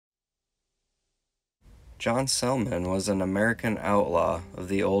John Selman was an American outlaw of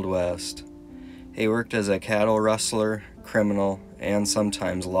the Old West. He worked as a cattle rustler, criminal, and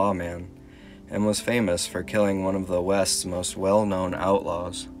sometimes lawman, and was famous for killing one of the West's most well-known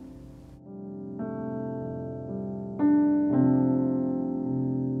outlaws.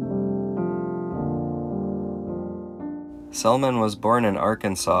 Selman was born in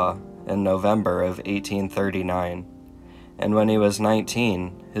Arkansas in November of 1839, and when he was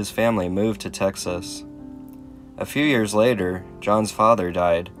 19, his family moved to Texas. A few years later, John's father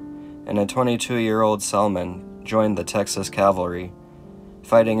died, and a 22-year-old Selman joined the Texas Cavalry,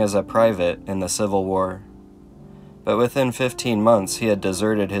 fighting as a private in the Civil War. But within 15 months, he had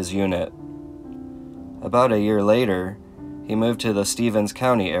deserted his unit. About a year later, he moved to the Stevens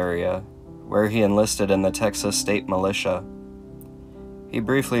County area, where he enlisted in the Texas State Militia. He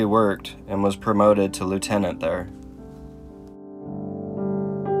briefly worked and was promoted to lieutenant there.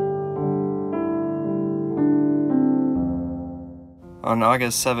 On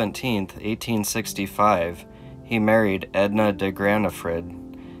August 17, 1865, he married Edna de Granifrid,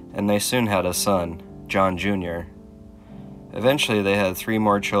 and they soon had a son, John Jr. Eventually they had 3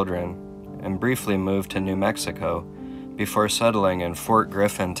 more children, and briefly moved to New Mexico before settling in Fort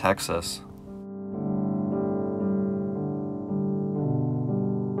Griffin, Texas.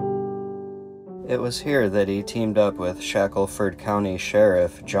 It was here that he teamed up with Shackelford County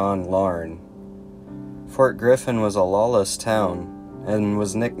Sheriff John Larn. Fort Griffin was a lawless town and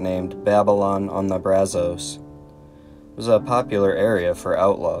was nicknamed Babylon on the Brazos. It was a popular area for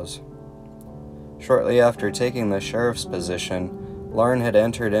outlaws. Shortly after taking the sheriff's position, Larn had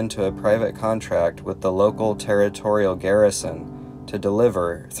entered into a private contract with the local territorial garrison to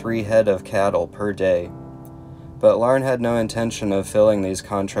deliver 3 head of cattle per day. But Larn had no intention of filling these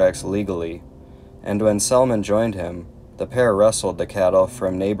contracts legally, and when Selman joined him, the pair rustled the cattle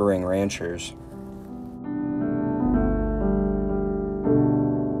from neighboring ranchers.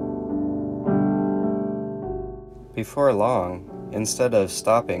 Before long, instead of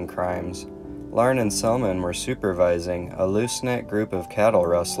stopping crimes, Larn and Selman were supervising a loose-knit group of cattle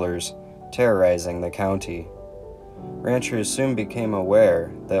rustlers terrorizing the county. Ranchers soon became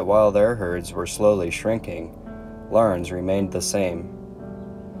aware that while their herds were slowly shrinking, Larn's remained the same.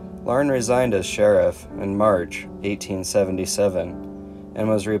 Larn resigned as sheriff in March 1877 and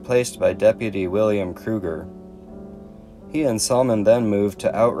was replaced by Deputy William Kruger. He and Selman then moved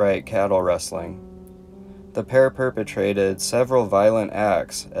to outright cattle rustling. The pair perpetrated several violent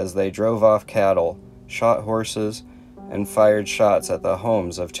acts as they drove off cattle, shot horses, and fired shots at the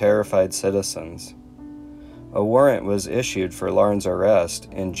homes of terrified citizens. A warrant was issued for Larn's arrest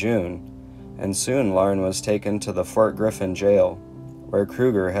in June, and soon Larn was taken to the Fort Griffin jail, where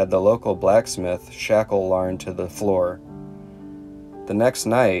Kruger had the local blacksmith shackle Larn to the floor. The next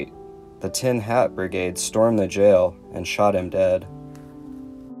night, the Tin Hat Brigade stormed the jail and shot him dead.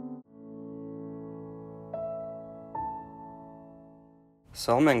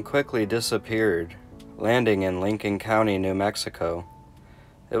 Selman quickly disappeared, landing in Lincoln County, New Mexico.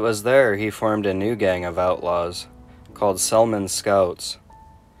 It was there he formed a new gang of outlaws, called Selman Scouts.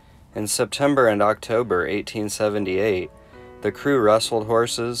 In September and October 1878, the crew rustled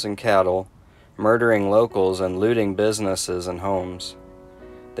horses and cattle, murdering locals and looting businesses and homes.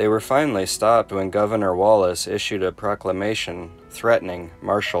 They were finally stopped when Governor Wallace issued a proclamation threatening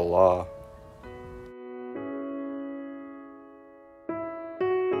martial law.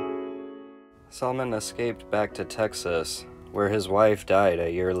 Selman escaped back to Texas, where his wife died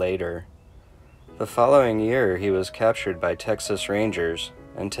a year later. The following year, he was captured by Texas Rangers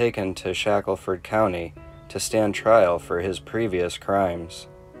and taken to Shackelford County to stand trial for his previous crimes.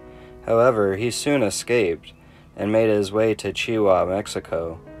 However, he soon escaped and made his way to Chihuahua,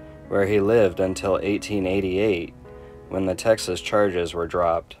 Mexico, where he lived until 1888, when the Texas charges were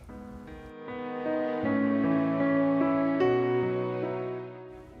dropped.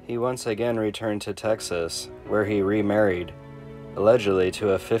 He once again returned to Texas, where he remarried, allegedly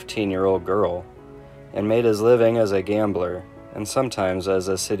to a 15-year-old girl, and made his living as a gambler and sometimes as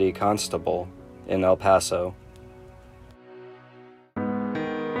a city constable in El Paso.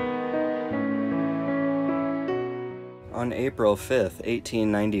 On April 5,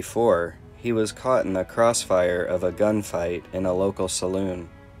 1894, he was caught in the crossfire of a gunfight in a local saloon.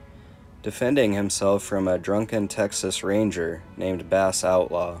 Defending himself from a drunken Texas Ranger named Bass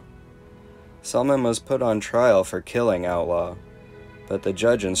Outlaw. Selman was put on trial for killing Outlaw, but the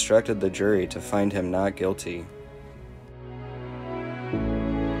judge instructed the jury to find him not guilty.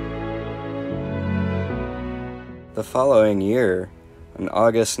 The following year, on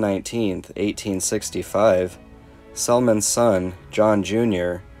August 19, 1865, Selman's son, John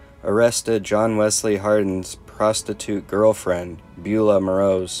Jr., arrested John Wesley Hardin's prostitute girlfriend, Beulah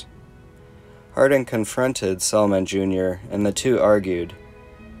Morose. Hardin confronted Selman Jr., and the two argued.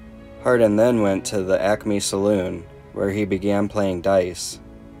 Hardin then went to the Acme Saloon, where he began playing dice.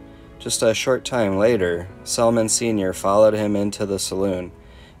 Just a short time later, Selman Sr. followed him into the saloon,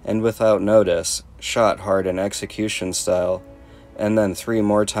 and without notice, shot Hardin execution style, and then 3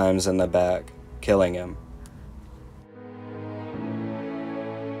 more times in the back, killing him.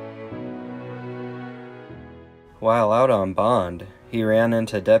 While out on bond, he ran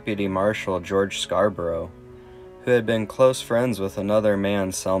into Deputy Marshal George Scarborough, who had been close friends with another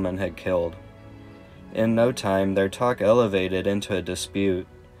man Selman had killed. In no time, their talk elevated into a dispute,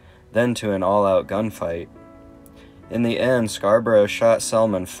 then to an all-out gunfight. In the end, Scarborough shot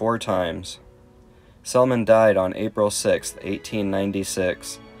Selman 4 times. Selman died on April 6,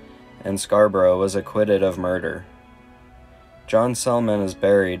 1896, and Scarborough was acquitted of murder. John Selman is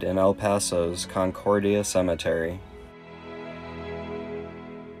buried in El Paso's Concordia Cemetery.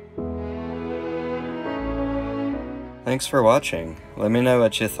 Thanks for watching. Let me know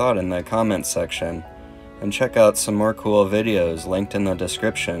what you thought in the comments section, and check out some more cool videos linked in the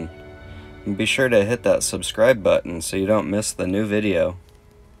description. And be sure to hit that subscribe button so you don't miss the new video.